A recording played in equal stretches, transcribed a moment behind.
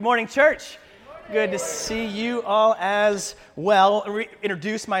Good morning, church. Good to see you all as well.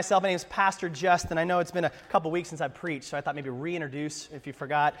 Introduce myself. My name is Pastor Justin. I know it's been a couple weeks since I've preached, so I thought maybe reintroduce if you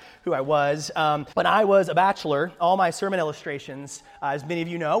forgot who I was. When I was a bachelor, all my sermon illustrations, as many of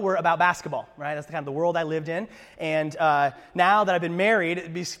you know, were about basketball, right? That's the kind of the world I lived in. And now that I've been married,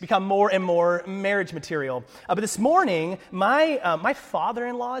 it's become more and more marriage material. But this morning, my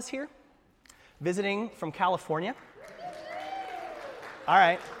father-in-law is here, visiting from California. All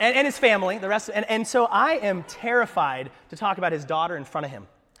right, and his family, the rest, and so I am terrified to talk about his daughter in front of him.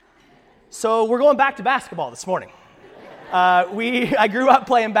 So we're going back to basketball this morning. I grew up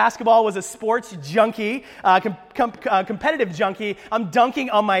playing basketball, was a sports junkie, competitive junkie. I'm dunking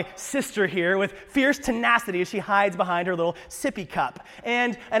on my sister here with fierce tenacity as she hides behind her little sippy cup.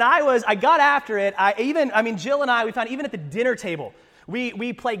 And I got after it. Jill and I, we found even at the dinner table,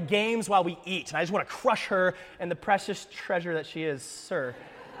 we play games while we eat, and I just want to crush her and the precious treasure that she is, sir.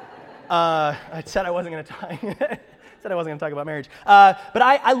 I said I wasn't going to talk about marriage. But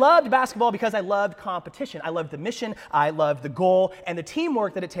I loved basketball because I loved competition. I loved the mission, I loved the goal, and the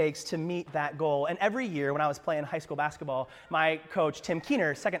teamwork that it takes to meet that goal. And every year when I was playing high school basketball, my coach, Tim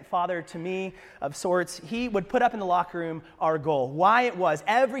Keener, second father to me of sorts, he would put up in the locker room our goal, why it was,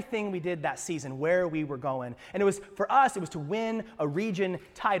 everything we did that season, where we were going. And it was, for us, it was to win a region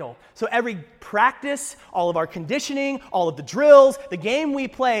title. So every practice, all of our conditioning, all of the drills, the game we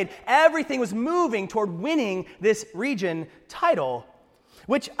played, everything was moving toward winning this region title,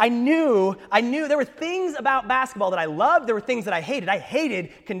 which I knew there were things about basketball that I loved, there were things that I hated. I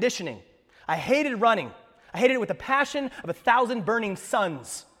hated conditioning. I hated running. I hated it with the passion of 1,000 burning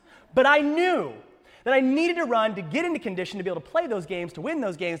suns. But I knew that I needed to run to get into condition to be able to play those games, to win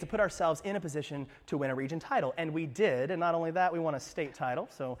those games, to put ourselves in a position to win a region title. And we did, and not only that, we won a state title.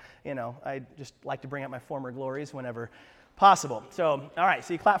 So, I just like to bring up my former glories whenever possible. So, all right,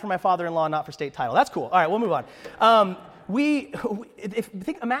 so you clap for my father-in-law, not for state title. That's cool. All right, we'll move on.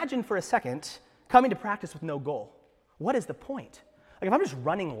 Imagine for a second coming to practice with no goal. What is the point? Like if I'm just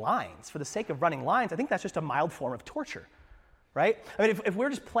running lines for the sake of running lines, I think that's just a mild form of torture, right? I mean, if we're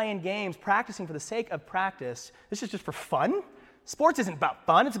just playing games, practicing for the sake of practice, this is just for fun. Sports isn't about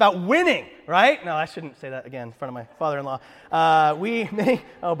fun, it's about winning, right? No, I shouldn't say that again in front of my father-in-law.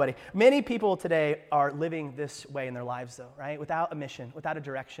 Many people today are living this way in their lives though, right? Without a mission, without a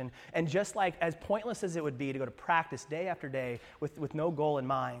direction. And just like as pointless as it would be to go to practice day after day with no goal in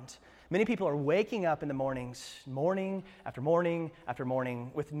mind, many people are waking up in the mornings, morning after morning after morning,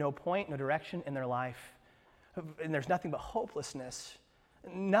 with no point, no direction in their life. And there's nothing but hopelessness,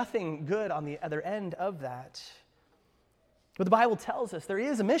 nothing good on the other end of that. But the Bible tells us there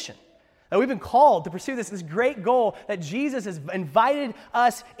is a mission, that we've been called to pursue this great goal that Jesus has invited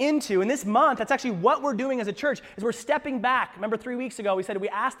us into. And this month, that's actually what we're doing as a church, is we're stepping back. Remember 3 weeks ago, we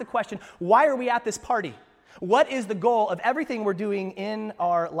asked the question, why are we at this party? What is the goal of everything we're doing in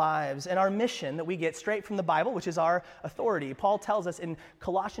our lives and our mission that we get straight from the Bible, which is our authority? Paul tells us in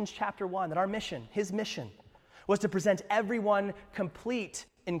Colossians chapter 1 that our mission, his mission, was to present everyone complete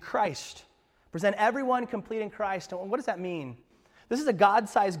in Christ. Present everyone complete in Christ. And what does that mean? This is a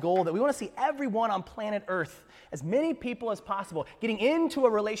God-sized goal that we want to see everyone on planet Earth, as many people as possible, getting into a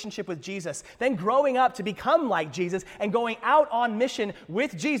relationship with Jesus, then growing up to become like Jesus and going out on mission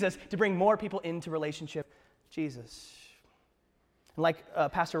with Jesus to bring more people into relationship with Jesus. And like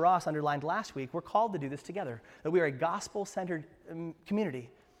Pastor Ross underlined last week, we're called to do this together, that we are a gospel-centered community.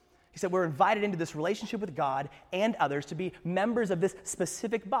 He said we're invited into this relationship with God and others to be members of this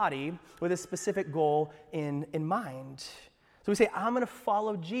specific body with a specific goal in mind. So we say, I'm going to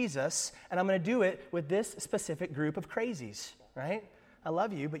follow Jesus, and I'm going to do it with this specific group of crazies, right? I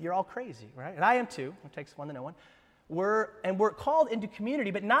love you, but you're all crazy, right? And I am too. It takes one to know one. We're called into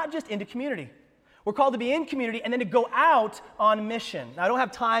community, but not just into community. We're called to be in community and then to go out on mission. Now, I don't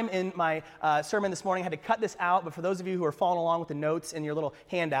have time in my sermon this morning. I had to cut this out, but for those of you who are following along with the notes in your little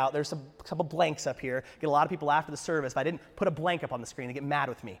handout, there's a couple blanks up here. Get a lot of people after the service. If I didn't put a blank up on the screen, they get mad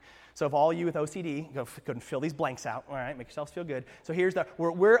with me. So if all you with OCD, go and fill these blanks out. All right, make yourselves feel good. So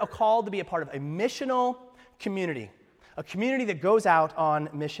we're called to be a part of a missional community, a community that goes out on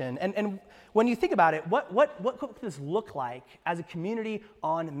mission. And when you think about it, what could this look like as a community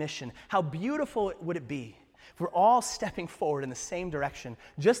on mission? How beautiful would it be if we're all stepping forward in the same direction,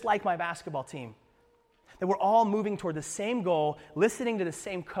 just like my basketball team, that we're all moving toward the same goal, listening to the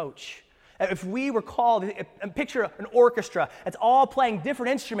same coach? If we were called, picture an orchestra that's all playing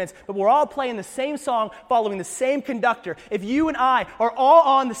different instruments, but we're all playing the same song, following the same conductor. If you and I are all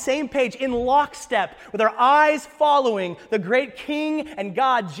on the same page, in lockstep, with our eyes following the great King and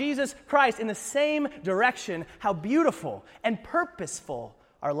God, Jesus Christ, in the same direction, how beautiful and purposeful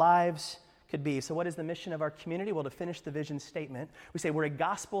our lives could be. So what is the mission of our community? Well, to finish the vision statement, we say we're a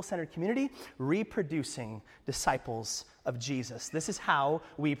gospel-centered community reproducing disciples of Jesus. This is how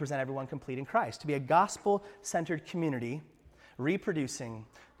we present everyone complete in Christ, to be a gospel-centered community reproducing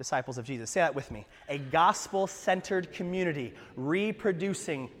disciples of Jesus. Say that with me. A gospel-centered community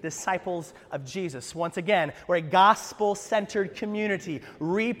reproducing disciples of Jesus. Once again, we're a gospel-centered community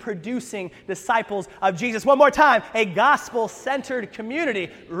reproducing disciples of Jesus. One more time. A gospel-centered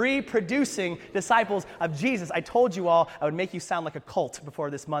community reproducing disciples of Jesus. I told you all I would make you sound like a cult before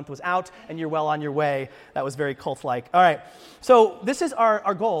this month was out, and you're well on your way. That was very cult-like. All right. So this is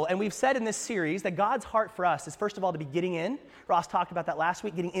our goal, and we've said in this series that God's heart for us is, first of all, to be getting in. Ross talked about that last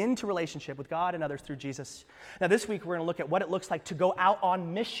week, getting into relationship with God and others through Jesus. Now this week we're going to look at what it looks like to go out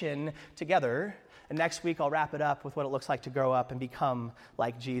on mission together. And next week I'll wrap it up with what it looks like to grow up and become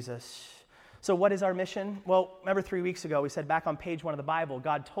like Jesus. So what is our mission? Well, remember 3 weeks ago we said back on page 1 of the Bible,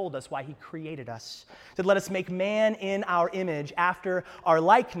 God told us why he created us. He said, let us make man in our image after our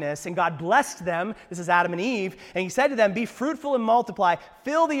likeness. And God blessed them, this is Adam and Eve, and he said to them, be fruitful and multiply,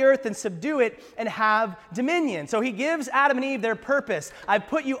 fill the earth and subdue it, and have dominion. So he gives Adam and Eve their purpose. I've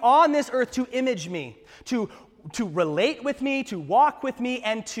put you on this earth to image me, to relate with me, to walk with me,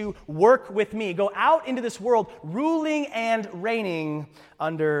 and to work with me. Go out into this world ruling and reigning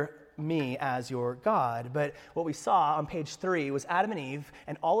under me as your God. But what we saw on page 3 was Adam and Eve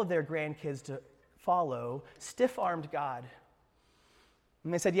and all of their grandkids to follow stiff-armed God.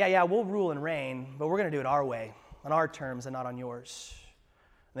 And they said, yeah, we'll rule and reign, but we're going to do it our way, on our terms and not on yours.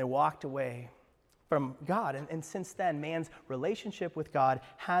 And they walked away from God. And since then, man's relationship with God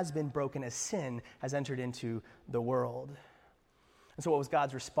has been broken as sin has entered into the world. And so what was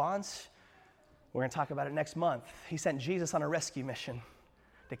God's response? We're going to talk about it next month. He sent Jesus on a rescue mission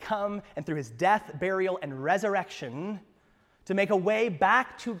to come and through his death, burial, and resurrection to make a way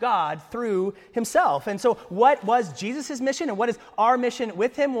back to God through himself. And so what was Jesus' mission and what is our mission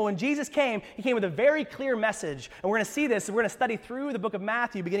with him? Well, when Jesus came, he came with a very clear message. And we're going to see this, and we're going to study through the book of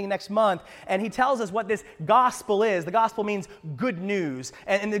Matthew beginning next month. And he tells us what this gospel is. The gospel means good news.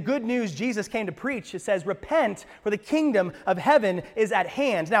 And the good news Jesus came to preach, it says, repent, for the kingdom of heaven is at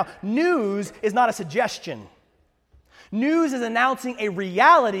hand. Now, news is not a suggestion. News is announcing a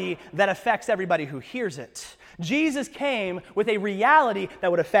reality that affects everybody who hears it. Jesus came with a reality that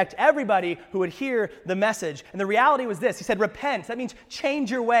would affect everybody who would hear the message. And the reality was this. He said, repent. That means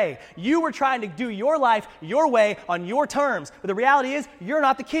change your way. You were trying to do your life your way on your terms. But the reality is, you're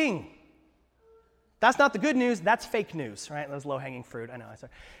not the king. That's not the good news. That's fake news, right? That was low-hanging fruit. I know.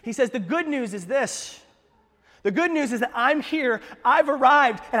 He says, the good news is this. The good news is that I'm here, I've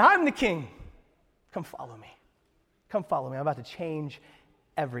arrived, and I'm the king. Come follow me. Come follow me. I'm about to change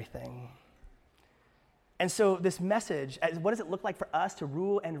everything. And so this message, what does it look like for us to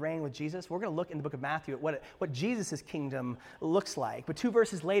rule and reign with Jesus? We're going to look in the book of Matthew at what Jesus' kingdom looks like. But 2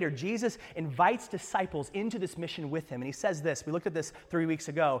 verses later, Jesus invites disciples into this mission with him. And he says this. We looked at this 3 weeks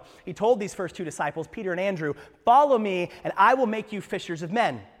ago. He told these first 2 disciples, Peter and Andrew, follow me and I will make you fishers of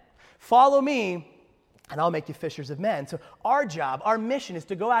men. Follow me and I'll make you fishers of men. So our job, our mission is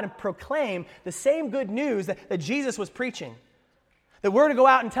to go out and proclaim the same good news that Jesus was preaching. That we're to go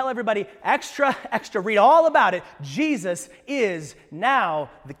out and tell everybody, extra, read all about it. Jesus is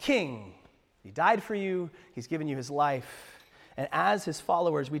now the King. He died for you. He's given you his life. And as his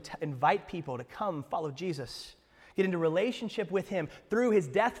followers, we invite people to come follow Jesus. Get into relationship with him through his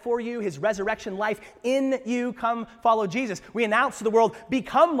death for you, his resurrection life in you. Come follow Jesus. We announce to the world,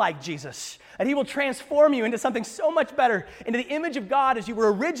 become like Jesus. And he will transform you into something so much better, into the image of God as you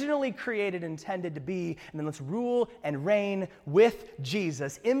were originally created and intended to be. And then let's rule and reign with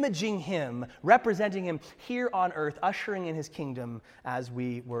Jesus, imaging him, representing him here on earth, ushering in his kingdom as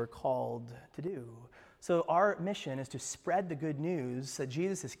we were called to do. So our mission is to spread the good news that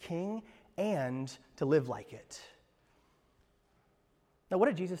Jesus is king and to live like it. Now, what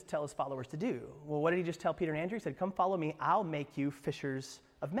did Jesus tell his followers to do? Well, what did he just tell Peter and Andrew? He said, come follow me, I'll make you fishers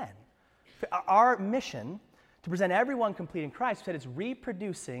of men. Our mission to present everyone complete in Christ, said it's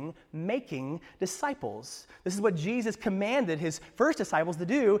reproducing, making disciples. This is what Jesus commanded his first disciples to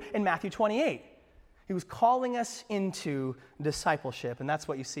do in Matthew 28. He was calling us into discipleship, and that's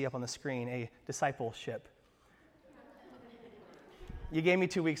what you see up on the screen, a discipleship. You gave me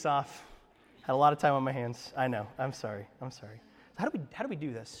 2 weeks off. Had a lot of time on my hands. I know. I'm sorry. How do we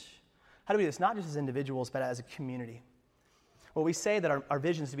do this? How do we do this? Not just as individuals, but as a community. Well, we say that our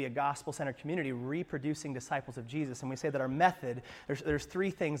vision is to be a gospel-centered community reproducing disciples of Jesus, and we say that our method, there's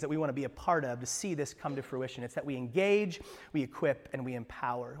three things that we want to be a part of to see this come to fruition. It's that we engage, we equip, and we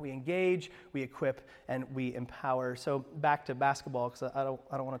empower. We engage, we equip, and we empower. So back to basketball, because I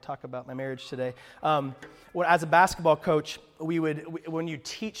don't want to talk about my marriage today. As a basketball coach, when you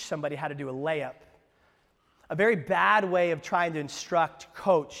teach somebody how to do a layup, a very bad way of trying to instruct,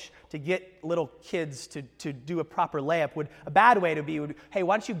 coach, to get little kids to do a proper layup a bad way to be, hey,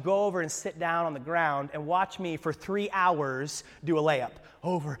 why don't you go over and sit down on the ground and watch me for 3 hours do a layup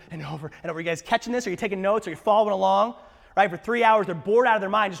over and over and over. You guys catching this? Are you taking notes? Are you following along? Right? For 3 hours, they're bored out of their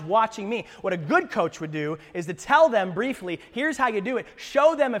mind just watching me. What a good coach would do is to tell them briefly, here's how you do it,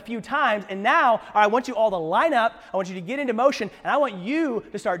 show them a few times, and now, all right, I want you all to line up, I want you to get into motion, and I want you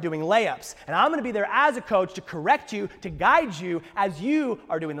to start doing layups. And I'm going to be there as a coach to correct you, to guide you as you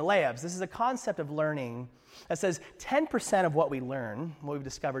are doing the layups. This is a concept of learning that says 10% of what we learn, what we've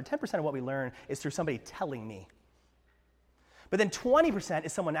discovered, 10% of what we learn is through somebody telling me. But then 20%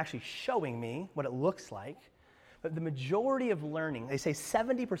 is someone actually showing me what it looks like. But the majority of learning, they say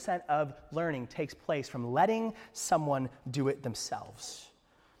 70% of learning takes place from letting someone do it themselves.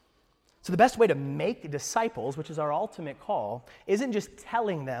 So the best way to make disciples, which is our ultimate call, isn't just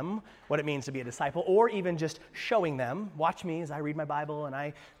telling them what it means to be a disciple or even just showing them, watch me as I read my Bible and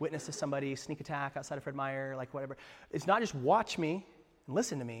I witness to somebody sneak attack outside of Fred Meyer, like whatever. It's not just watch me and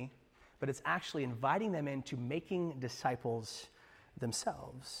listen to me, but it's actually inviting them into making disciples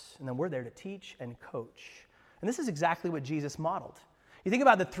themselves. And then we're there to teach and coach. And this is exactly what Jesus modeled. You think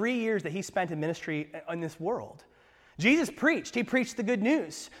about the 3 years that he spent in ministry in this world. Jesus preached. He preached the good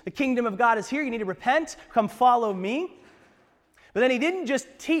news. The kingdom of God is here. You need to repent. Come follow me. But then he didn't just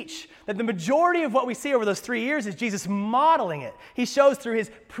teach. That the majority of what we see over those 3 years is Jesus modeling it. He shows through his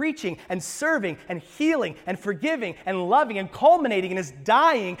preaching and serving and healing and forgiving and loving and culminating in his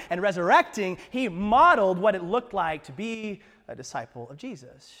dying and resurrecting. He modeled what it looked like to be a disciple of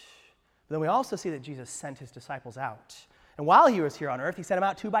Jesus. But then we also see that Jesus sent his disciples out. And while he was here on earth, he sent them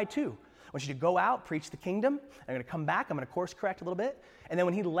out 2 by 2. I want you to go out, preach the kingdom. I'm going to come back. I'm going to course correct a little bit. And then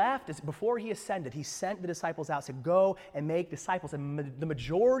when he left, before he ascended, he sent the disciples out, said, go and make disciples. And the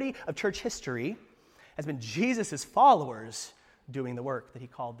majority of church history has been Jesus' followers doing the work that he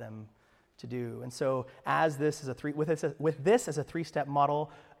called them to do. And so with this as a 3-step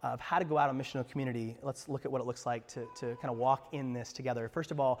model of how to go out on missional community, let's look at what it looks like to kind of walk in this together.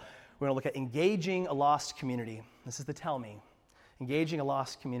 First of all, we're going to look at engaging a lost community. This is the tell me. Engaging a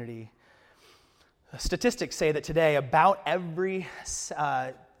lost community. Statistics say that today, about every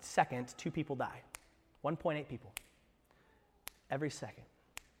second, 2 people die. 1.8 people. Every second.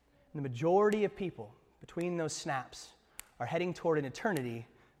 And the majority of people, between those snaps, are heading toward an eternity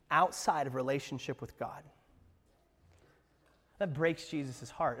outside of relationship with God. That breaks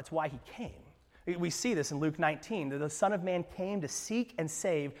Jesus' heart. That's why he came. We see this in Luke 19, that the Son of Man came to seek and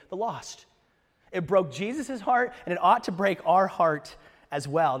save the lost. It broke Jesus' heart, and it ought to break our heart as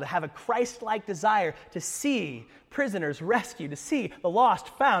well, to have a Christ-like desire to see prisoners rescued, to see the lost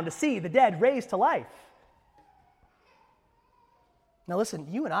found, to see the dead raised to life. Now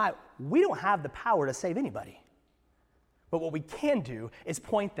listen, you and I, we don't have the power to save anybody. But what we can do is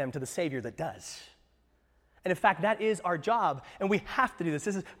point them to the Savior that does. And in fact, that is our job, and we have to do this.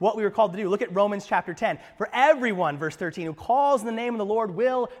 This is what we were called to do. Look at Romans chapter 10. For everyone, verse 13, who calls in the name of the Lord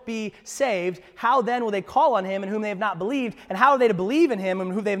will be saved. How then will they call on him in whom they have not believed? And how are they to believe in him in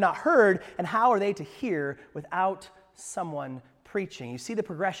whom they have not heard? And how are they to hear without someone preaching? You see the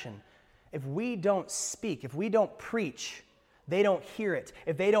progression. If we don't speak, if we don't preach, they don't hear it.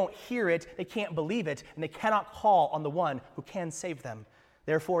 If they don't hear it, they can't believe it, and they cannot call on the one who can save them.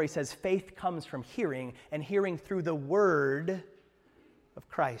 Therefore, he says, faith comes from hearing, and hearing through the word of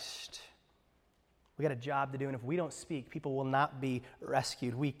Christ. We got a job to do, and if we don't speak, people will not be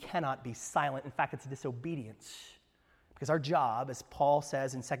rescued. We cannot be silent. In fact, it's disobedience. Because our job, as Paul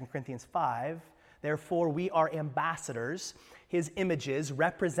says in 2 Corinthians 5, therefore we are ambassadors, his images,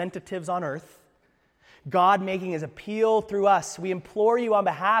 representatives on earth, God making his appeal through us. We implore you on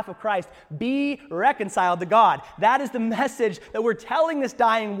behalf of Christ, be reconciled to God. That is the message that we're telling this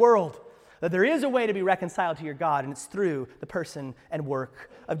dying world, that there is a way to be reconciled to your God, and it's through the person and work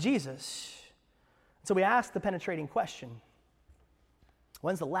of Jesus. So we ask the penetrating question,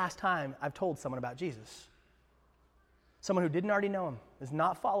 when's the last time I've told someone about Jesus? Someone who didn't already know him, is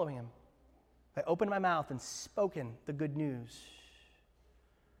not following him. I opened my mouth and spoken the good news.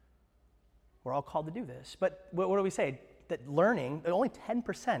 We're all called to do this. But what do we say? That learning, only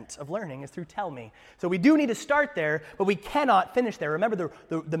 10% of learning is through tell me. So we do need to start there, but we cannot finish there. Remember,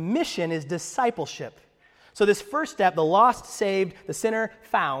 the mission is discipleship. So this first step, the lost saved, the sinner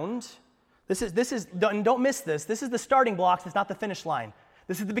found, this is don't miss this. This is the starting blocks, it's not the finish line.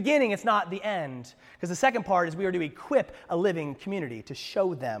 This is the beginning, it's not the end. Because the second part is we are to equip a living community, to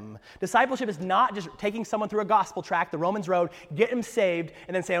show them. Discipleship is not just taking someone through a gospel track, the Romans road, get them saved,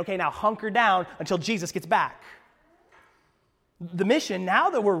 and then say, okay, now hunker down until Jesus gets back. The mission, now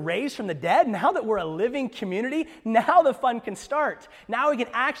that we're raised from the dead, now that we're a living community, now the fun can start. Now we can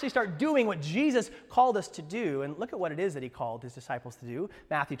actually start doing what Jesus called us to do. And look at what it is that he called his disciples to do.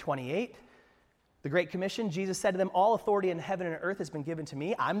 Matthew 28, the Great Commission, Jesus said to them, all authority in heaven and earth has been given to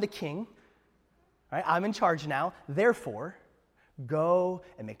me. I'm the king. Right? I'm in charge now. Therefore, go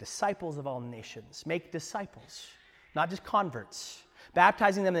and make disciples of all nations. Make disciples, not just converts.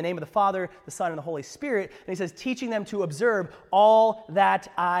 Baptizing them in the name of the Father, the Son, and the Holy Spirit. And he says, teaching them to observe all that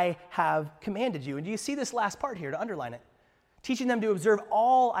I have commanded you. And do you see this last part here to underline it? Teaching them to observe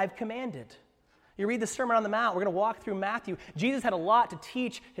all I've commanded. You read the Sermon on the Mount, we're going to walk through Matthew. Jesus had a lot to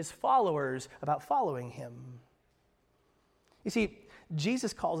teach his followers about following him. You see,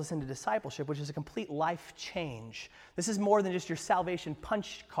 Jesus calls us into discipleship, which is a complete life change. This is more than just your salvation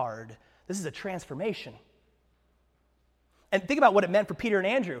punch card. This is a transformation. And think about what it meant for Peter and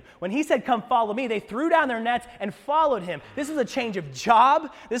Andrew. When he said, come follow me, they threw down their nets and followed him. This was a change of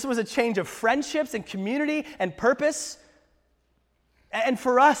job. This was a change of friendships and community and purpose. And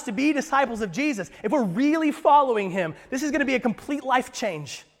for us to be disciples of Jesus, if we're really following him, this is going to be a complete life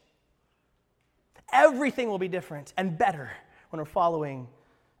change. Everything will be different and better when we're following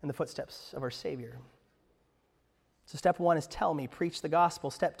in the footsteps of our Savior. So step 1 is tell me, preach the gospel.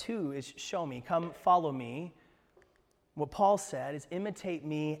 Step 2 is show me, come follow me. What Paul said is imitate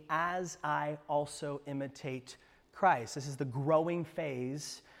me as I also imitate Christ. This is the growing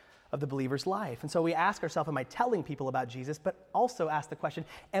phase of the believer's life. And so we ask ourselves, am I telling people about Jesus? But also ask the question,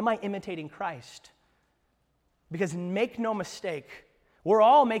 am I imitating Christ? Because make no mistake, we're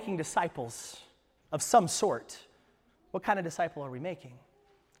all making disciples of some sort. What kind of disciple are we making?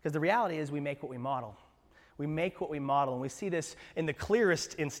 Because the reality is we make what we model. We make what we model, and we see this in the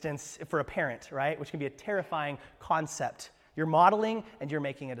clearest instance for a parent, right? Which can be a terrifying concept. You're modeling, and you're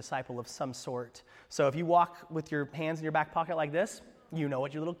making a disciple of some sort. So if you walk with your hands in your back pocket like this, you know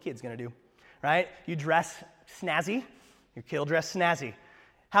what your little kid's going to do, right? You dress snazzy, your kid will dress snazzy.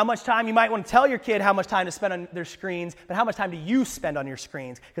 How much time, you might want to tell your kid how much time to spend on their screens, but how much time do you spend on your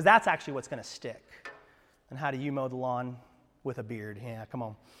screens? Because that's actually what's going to stick. And how do you mow the lawn with a beard? Yeah, come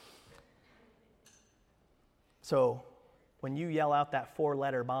on. So when you yell out that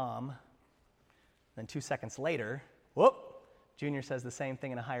 4-letter bomb, then 2 seconds later, whoop, Junior says the same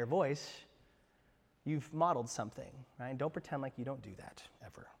thing in a higher voice, you've modeled something, right? Don't pretend like you don't do that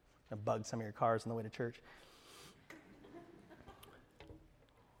ever. I'm going to bug some of your cars on the way to church.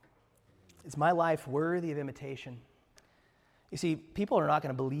 Is my life worthy of imitation? You see, people are not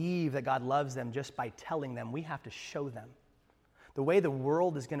going to believe that God loves them just by telling them. We have to show them. The way the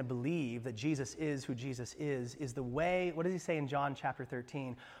world is going to believe that Jesus is who Jesus is the way, what does he say in John chapter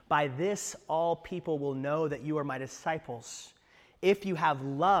 13? By this all people will know that you are my disciples, if you have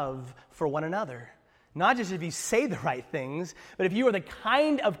love for one another. Not just if you say the right things, but if you are the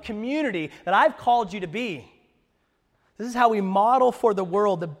kind of community that I've called you to be. This is how we model for the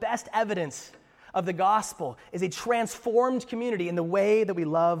world. The best evidence of the gospel is a transformed community in the way that we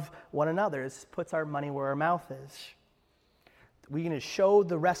love one another. This puts our money where our mouth is. We're going to show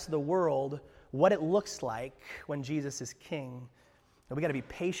the rest of the world what it looks like when Jesus is king. And we got to be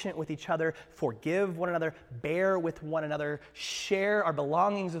patient with each other, forgive one another, bear with one another, share our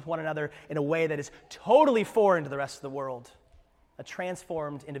belongings with one another in a way that is totally foreign to the rest of the world. A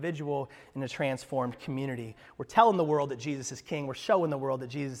transformed individual in a transformed community. We're telling the world that Jesus is king. We're showing the world that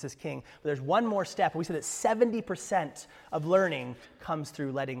Jesus is king. But there's one more step. We said that 70% of learning comes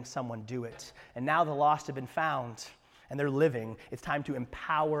through letting someone do it. And now the lost have been found and they're living. It's time to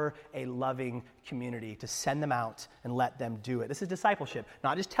empower a loving community, to send them out and let them do it. This is discipleship,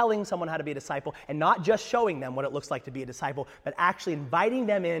 not just telling someone how to be a disciple and not just showing them what it looks like to be a disciple, but actually inviting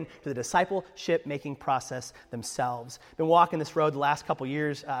them in to the discipleship-making process themselves. Been walking this road the last couple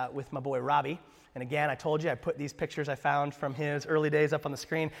years with my boy Robbie. And again, I told you I put these pictures I found from his early days up on the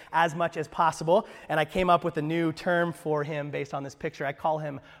screen as much as possible. And I came up with a new term for him based on this picture. I call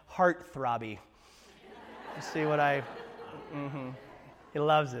him Heartthrobby. You see what I... He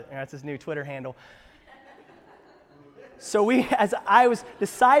loves it. That's his new Twitter handle. So as I was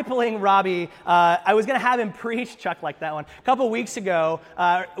discipling Robbie, I was going to have him preach, Chuck liked that one, a couple weeks ago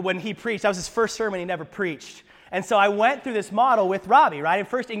when he preached. That was his first sermon he never preached. And so I went through this model with Robbie, right? I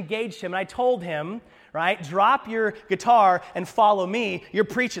first engaged him, and I told him, right, drop your guitar and follow me. You're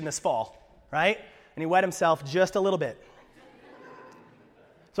preaching this fall, right? And he wet himself just a little bit.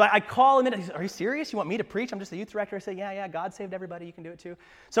 So I call him in. He said, are you serious? You want me to preach? I'm just the youth director. I say, yeah, God saved everybody. You can do it too.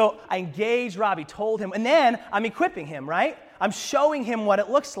 So I engaged Robbie, told him, and then I'm equipping him, right? I'm showing him what it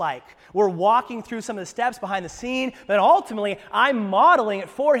looks like. We're walking through some of the steps behind the scene, but ultimately I'm modeling it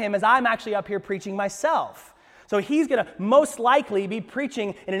for him as I'm actually up here preaching myself. So he's going to most likely be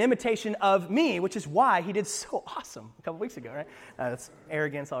preaching in an imitation of me, which is why he did so awesome a couple weeks ago, right? That's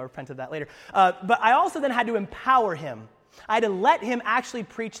arrogance. I'll repent of that later. But I also then had to empower him. I had to let him actually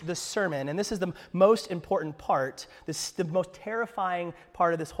preach the sermon, and this is the most important part. The most terrifying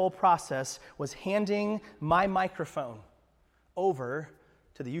part of this whole process was handing my microphone over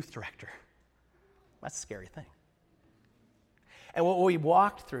to the youth director. That's a scary thing. And what we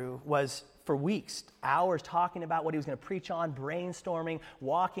walked through was, for weeks, hours talking about what he was going to preach on, brainstorming,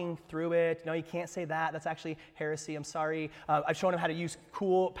 walking through it. No, you can't say that. That's actually heresy. I'm sorry. I've shown him how to use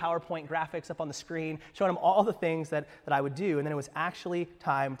cool PowerPoint graphics up on the screen, showing him all the things that I would do. And then it was actually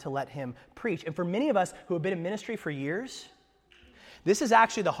time to let him preach. And for many of us who have been in ministry for years, this is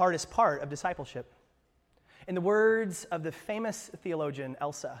actually the hardest part of discipleship. In the words of the famous theologian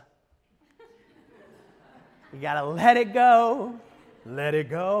Elsa, you got to let it go, let it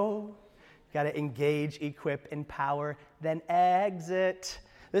go. Got to engage, equip, empower, then exit.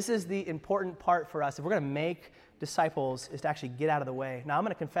 This is the important part for us. If we're going to make disciples, is to actually get out of the way. Now, I'm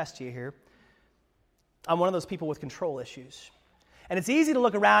going to confess to you here. I'm one of those people with control issues. And it's easy to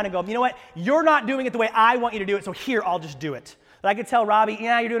look around and go, you know what? You're not doing it the way I want you to do it, so here, I'll just do it. But I could tell Robbie,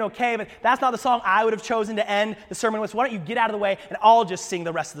 yeah, you're doing okay, but that's not the song I would have chosen to end the sermon with. So why don't you get out of the way and I'll just sing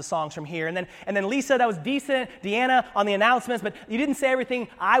the rest of the songs from here. And then Lisa, that was decent. Deanna on the announcements, but you didn't say everything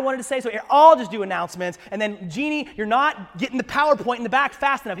I wanted to say, so here, I'll just do announcements. And then Jeannie, you're not getting the PowerPoint in the back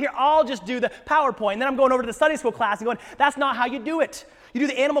fast enough. Here, I'll just do the PowerPoint. And then I'm going over to the Sunday school class and going, that's not how you do it. You do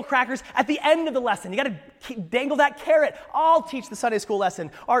the animal crackers at the end of the lesson. You got to dangle that carrot. I'll teach the Sunday school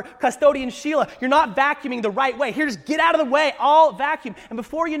lesson. Our custodian, Sheila, you're not vacuuming the right way. Here, just get out of the way. I'll vacuum. And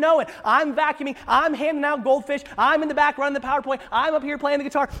before you know it, I'm vacuuming. I'm handing out goldfish. I'm in the back running the PowerPoint. I'm up here playing the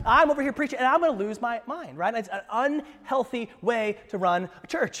guitar. I'm over here preaching. And I'm going to lose my mind, right? It's an unhealthy way to run a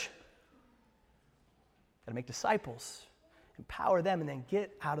church. Got to make disciples, empower them, and then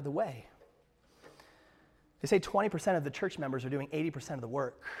get out of the way. They say 20% of the church members are doing 80% of the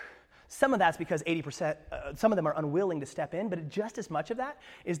work. Some of that's because 80%, some of them are unwilling to step in, but just as much of that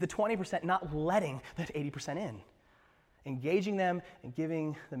is the 20% not letting that 80% in, engaging them and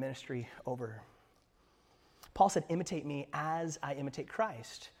giving the ministry over. Paul said, imitate me as I imitate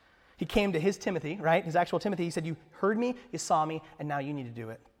Christ. He came to his Timothy, right, his actual Timothy. He said, you heard me, you saw me, and now you need to do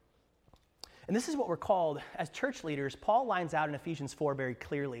it. And this is what we're called as church leaders. Paul lines out in Ephesians 4 very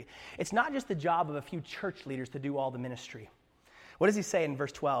clearly. It's not just the job of a few church leaders to do all the ministry. What does he say in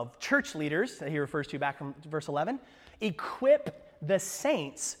verse 12? Church leaders, that he refers to back from verse 11, equip the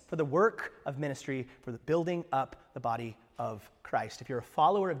saints for the work of ministry, for the building up the body of Christ. If you're a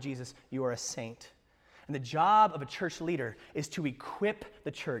follower of Jesus, you are a saint. And the job of a church leader is to equip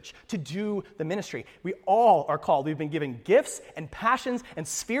the church, to do the ministry. We all are called. We've been given gifts and passions and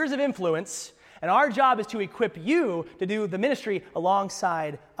spheres of influence, and our job is to equip you to do the ministry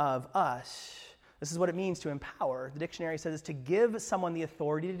alongside of us. This is what it means to empower. The dictionary says it's to give someone the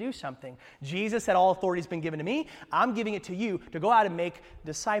authority to do something. Jesus said, all authority has been given to me. I'm giving it to you to go out and make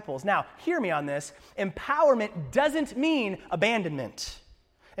disciples. Now, hear me on this. Empowerment doesn't mean abandonment.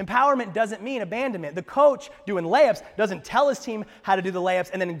 Empowerment doesn't mean abandonment. The coach doing layups doesn't tell his team how to do the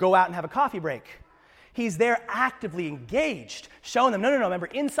layups and then go out and have a coffee break. He's there actively engaged, showing them, no, remember,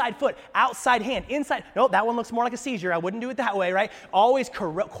 inside foot, outside hand, inside. No, that one looks more like a seizure. I wouldn't do it that way, right? Always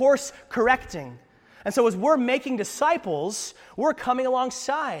course correcting. And so as we're making disciples, we're coming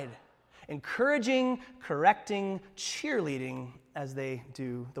alongside, encouraging, correcting, cheerleading as they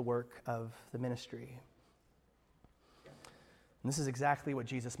do the work of the ministry. And this is exactly what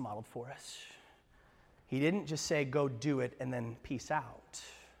Jesus modeled for us. He didn't just say, go do it and then peace out.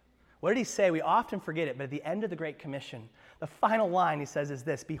 What did he say? We often forget it, but at the end of the Great Commission, the final line he says is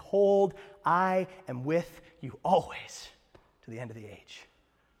this: behold, I am with you always to the end of the age.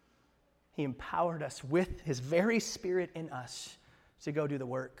 He empowered us with his very Spirit in us to go do the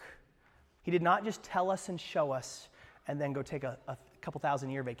work. He did not just tell us and show us and then go take a couple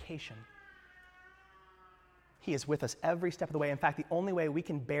thousand-year vacation. He is with us every step of the way. In fact, the only way we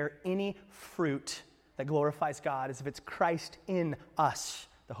can bear any fruit that glorifies God is if it's Christ in us,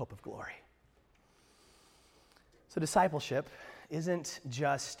 the hope of glory. So discipleship isn't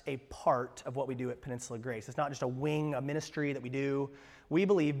just a part of what we do at Peninsula Grace. It's not just a wing, a ministry that we do. We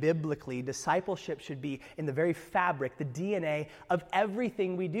believe biblically discipleship should be in the very fabric, the DNA of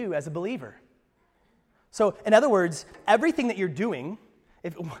everything we do as a believer. So, in other words, everything that you're doing,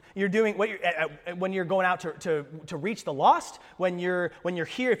 if you're doing what when you're going out to reach the lost, when you're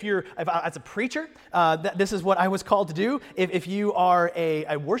here, if as a preacher, this is what I was called to do. If you are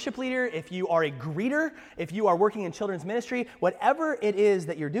a worship leader, if you are a greeter, if you are working in children's ministry, whatever it is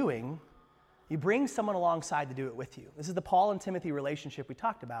that you're doing, you bring someone alongside to do it with you. This is the Paul and Timothy relationship we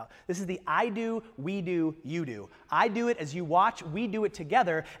talked about. This is the I do, we do, you do. I do it as you watch, we do it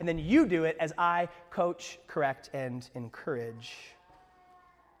together, and then you do it as I coach, correct, and encourage.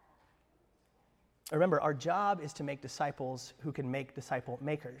 Remember, our job is to make disciples who can make disciple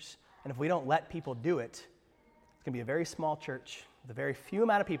makers. And if we don't let people do it, it's going to be a very small church with a very few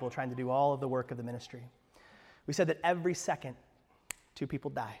amount of people trying to do all of the work of the ministry. We said that every second, 2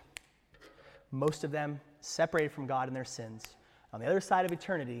 people die. Most of them separated from God in their sins. On the other side of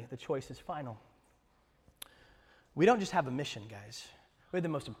eternity, the choice is final. We don't just have a mission, guys. We have the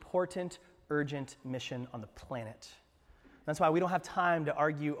most important, urgent mission on the planet. That's why we don't have time to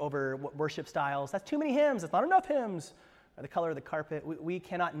argue over worship styles. That's too many hymns. That's not enough hymns. Or the color of the carpet. We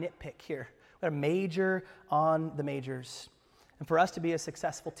cannot nitpick here. We got to major on the majors. And for us to be a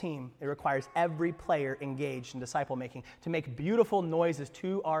successful team, it requires every player engaged in disciple making to make beautiful noises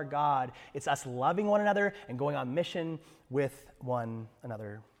to our God. It's us loving one another and going on mission with one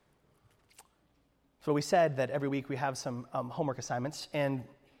another. So we said that every week we have some homework assignments, and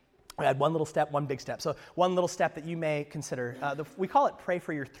we had one little step, one big step. So one little step that you may consider, we call it Pray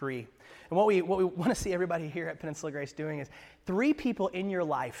for Your 3. And what we want to see everybody here at Peninsula Grace doing is 3 people in your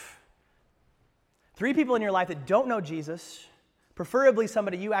life. 3 people in your life that don't know Jesus, preferably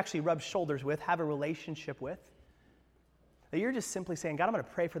somebody you actually rub shoulders with, have a relationship with, that you're just simply saying, God, I'm going to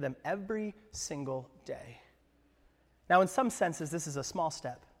pray for them every single day. Now, in some senses, this is a small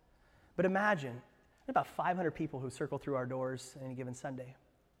step. But imagine about 500 people who circle through our doors on any given Sunday.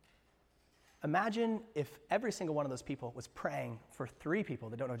 Imagine if every single one of those people was praying for 3 people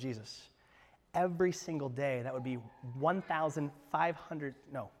that don't know Jesus. Every single day, that would be 1,500,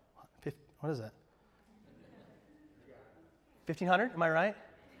 no, what is that? 1,500, am I right?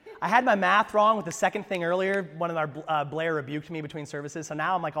 I had my math wrong with the second thing earlier. One of our Blair rebuked me between services, so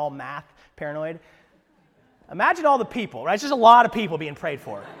now I'm like all math paranoid. Imagine all the people, right? It's just a lot of people being prayed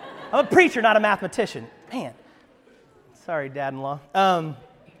for. I'm a preacher, not a mathematician. Man, sorry, dad-in-law.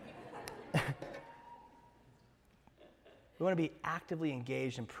 We want to be actively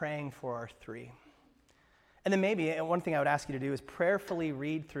engaged in praying for our 3. And then maybe, and one thing I would ask you to do is prayerfully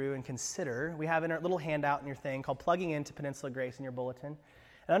read through and consider. We have a little handout in your thing called Plugging Into Peninsula Grace in your bulletin.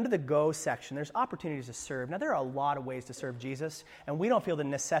 And under the Go section, there's opportunities to serve. Now, there are a lot of ways to serve Jesus, and we don't feel the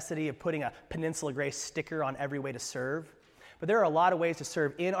necessity of putting a Peninsula Grace sticker on every way to serve. But there are a lot of ways to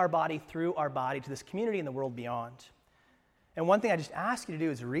serve in our body, through our body, to this community and the world beyond. And one thing I just ask you to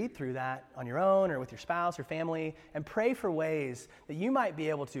do is read through that on your own or with your spouse or family and pray for ways that you might be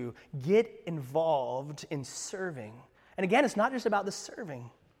able to get involved in serving. And again, it's not just about the serving.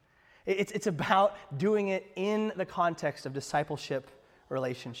 It's about doing it in the context of discipleship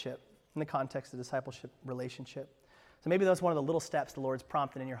relationship. In the context of discipleship relationship. So maybe that's one of the little steps the Lord's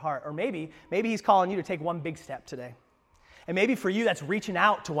prompted in your heart. Or maybe He's calling you to take one big step today. And maybe for you, that's reaching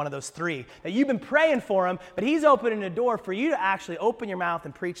out to one of those 3. That you've been praying for them, but He's opening a door for you to actually open your mouth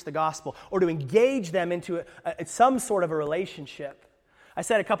and preach the gospel or to engage them into some sort of a relationship. I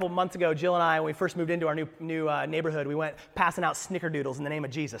said a couple of months ago, Jill and I, when we first moved into our new neighborhood, we went passing out snickerdoodles in the name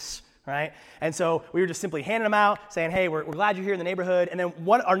of Jesus. Right? And so we were just simply handing them out, saying, hey, we're glad you're here in the neighborhood. And then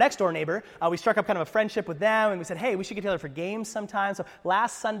our next door neighbor, we struck up kind of a friendship with them, and we said, hey, we should get together for games sometime. So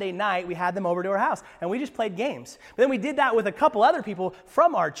last Sunday night, we had them over to our house, and we just played games. But then we did that with a couple other people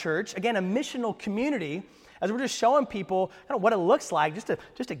from our church, again, a missional community, as we're just showing people kind of what it looks like just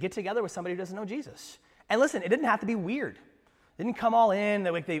to get together with somebody who doesn't know Jesus. And listen, it didn't have to be weird. They didn't come all in,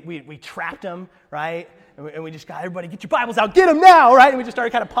 we trapped them, right? And we just got everybody, get your Bibles out, get them now, right? And we just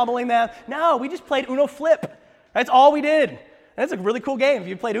started kind of pummeling them. No, we just played Uno Flip. That's all we did. And it's a really cool game. If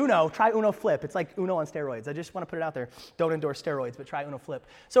you played Uno, try Uno Flip. It's like Uno on steroids. I just want to put it out there. Don't endorse steroids, but try Uno Flip.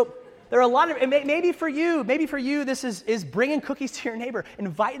 So there are a lot of, maybe for you, this is bringing cookies to your neighbor,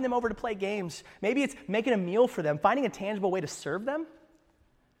 inviting them over to play games. Maybe it's making a meal for them, finding a tangible way to serve them.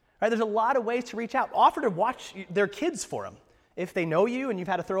 Right? There's a lot of ways to reach out. Offer to watch their kids for them. If they know you and you've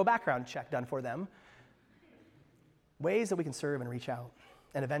had a thorough background check done for them. Ways that we can serve and reach out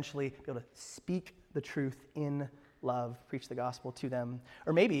and eventually be able to speak the truth in love, preach the gospel to them.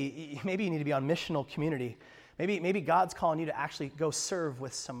 Or maybe you need to be on missional community. Maybe God's calling you to actually go serve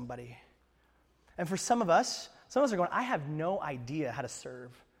with somebody. And for some of us are going, I have no idea how to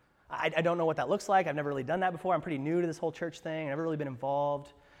serve. I don't know what that looks like. I've never really done that before. I'm pretty new to this whole church thing. I've never really been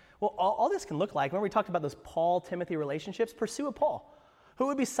involved. Well, all this can look like, remember we talked about those Paul-Timothy relationships? Pursue a Paul. Who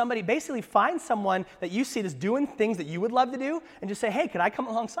would be somebody, basically find someone that you see that's doing things that you would love to do and just say, hey, could I come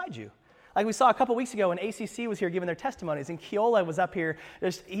alongside you? Like we saw a couple weeks ago when ACC was here giving their testimonies, and Keola was up here. I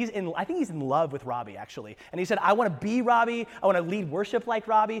think he's in love with Robbie, actually. And he said, I want to be Robbie. I want to lead worship like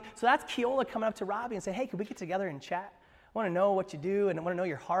Robbie. So that's Keola coming up to Robbie and saying, hey, could we get together and chat? I want to know what you do, and I want to know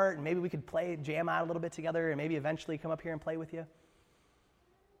your heart, and maybe we could jam out a little bit together, and maybe eventually come up here and play with you.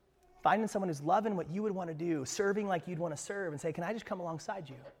 Finding someone who's loving what you would want to do, serving like you'd want to serve, and say, can I just come alongside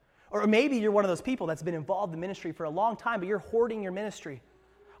you? Or maybe you're one of those people that's been involved in ministry for a long time, but you're hoarding your ministry.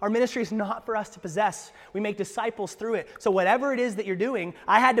 Our ministry is not for us to possess. We make disciples through it. So whatever it is that you're doing,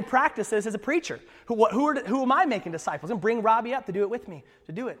 I had to practice this as a preacher. Who am I making disciples? And bring Robbie up to do it with me,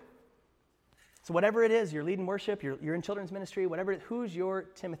 to do it. So whatever it is, you're leading worship, you're in children's ministry, whatever, who's your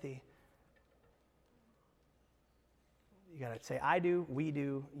Timothy? You got to say, I do, we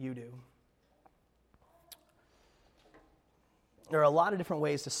do, you do. There are a lot of different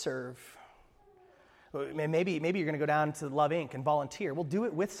ways to serve. Maybe you're going to go down to Love Inc. and volunteer. Well, do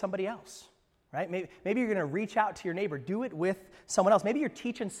it with somebody else, right? Maybe you're going to reach out to your neighbor. Do it with someone else. Maybe you're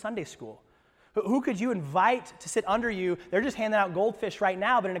teaching Sunday school. Who could you invite to sit under you? They're just handing out goldfish right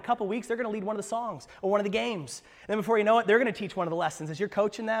now, but in a couple weeks, they're going to lead one of the songs or one of the games. And then before you know it, they're going to teach one of the lessons as you're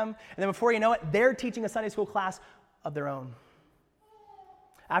coaching them. And then before you know it, they're teaching a Sunday school class of their own.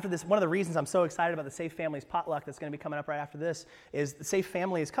 After this, one of the reasons I'm so excited about the Safe Families potluck that's going to be coming up right after this is the Safe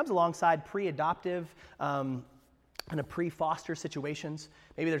Families comes alongside pre-adoptive and a pre-foster situations.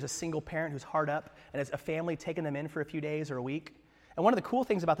 Maybe there's a single parent who's hard up and it's a family taking them in for a few days or a week. And one of the cool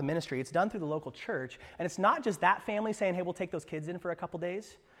things about the ministry, it's done through the local church, and it's not just that family saying, hey, we'll take those kids in for a couple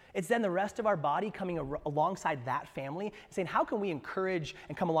days. It's then the rest of our body coming alongside that family and saying, how can we encourage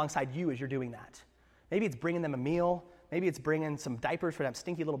and come alongside you as you're doing that? Maybe it's bringing them a meal. Maybe it's bringing some diapers for that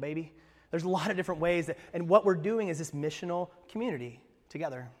stinky little baby. There's a lot of different ways. And what we're doing is this missional community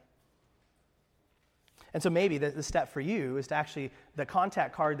together. And so maybe the step for you is to actually, the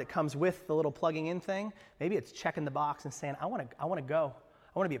contact card that comes with the little plugging in thing, maybe it's checking the box and saying, I want to go.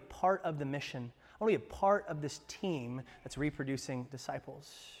 I want to be a part of the mission. I want to be a part of this team that's reproducing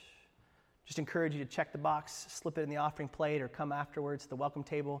disciples. Just encourage you to check the box, slip it in the offering plate, or come afterwards to the welcome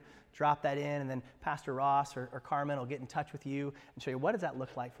table, drop that in, and then Pastor Ross or Carmen will get in touch with you and show you what does that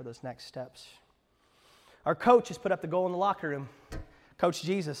look like for those next steps. Our coach has put up the goal in the locker room. Coach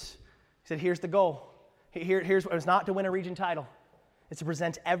Jesus, he said, here's the goal. Here's what it's not to win a region title. It's to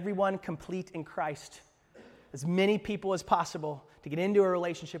present everyone complete in Christ. As many people as possible to get into a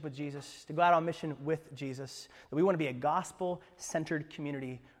relationship with Jesus, to go out on mission with Jesus. That we want to be a gospel-centered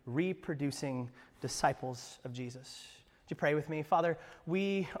community reproducing disciples of Jesus. Would you pray with me? Father,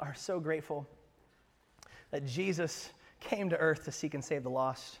 we are so grateful that Jesus came to earth to seek and save the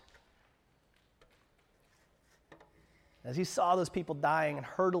lost. As you saw those people dying and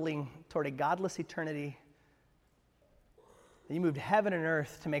hurtling toward a godless eternity, that you moved heaven and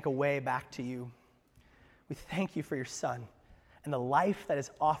earth to make a way back to you. We thank you for your Son and the life that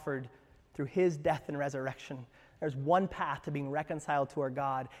is offered through his death and resurrection. There's one path to being reconciled to our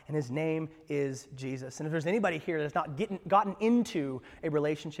God, and his name is Jesus. And if there's anybody here that's not gotten into a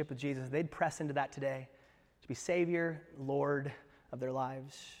relationship with Jesus, they'd press into that today to be Savior, Lord of their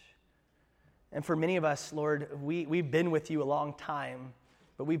lives. And for many of us, Lord, we've been with you a long time,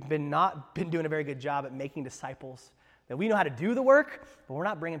 but we've not been doing a very good job at making disciples. That we know how to do the work, but we're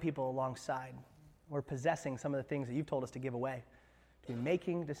not bringing people alongside. We're possessing some of the things that you've told us to give away, to be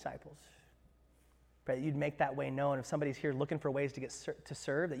making disciples. Pray that you'd make that way known. If somebody's here looking for ways to get to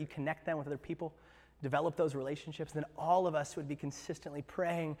serve, that you connect them with other people, develop those relationships, then all of us would be consistently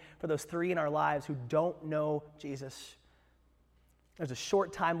praying for those three in our lives who don't know Jesus. There's a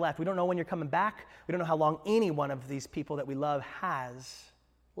short time left. We don't know when you're coming back. We don't know how long any one of these people that we love has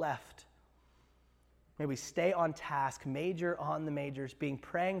left. May we stay on task, major on the majors,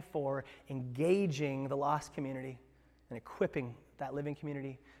 praying for, engaging the lost community and equipping that living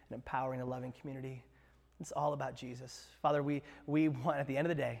community and empowering the loving community. It's all about Jesus. Father, we want, at the end of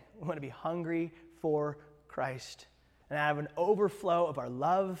the day, we want to be hungry for Christ and have an overflow of our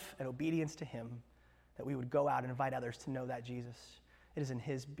love and obedience to him, that we would go out and invite others to know that Jesus. It is in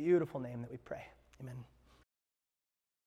his beautiful name that we pray. Amen.